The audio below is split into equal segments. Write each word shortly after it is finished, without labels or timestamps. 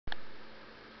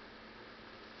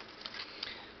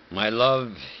My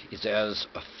love is as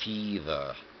a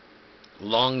fever,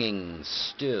 longing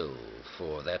still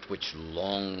for that which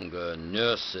longer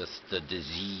nurseth the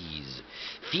disease,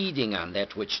 feeding on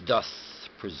that which doth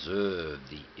preserve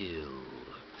the ill.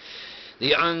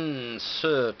 The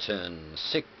uncertain,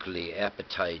 sickly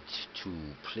appetite to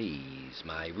please,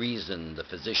 my reason the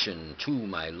physician to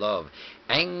my love,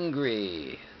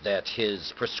 angry that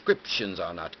his prescriptions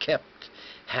are not kept,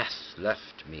 hath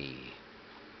left me.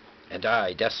 And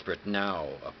I, desperate now,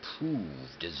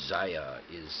 approve desire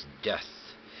is death,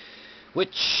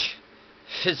 which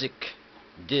physic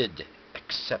did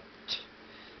accept.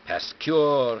 Past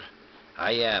cure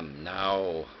I am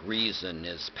now, reason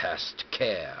is past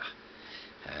care,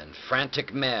 and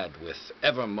frantic-mad with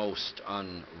evermost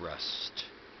unrest.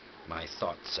 My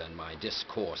thoughts and my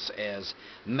discourse as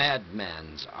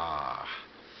madman's are,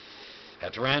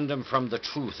 at random from the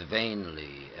truth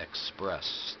vainly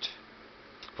expressed.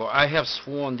 For I have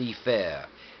sworn thee fair,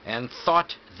 and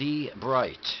thought thee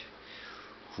bright,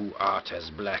 who art as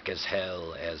black as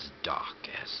hell, as dark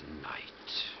as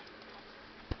night.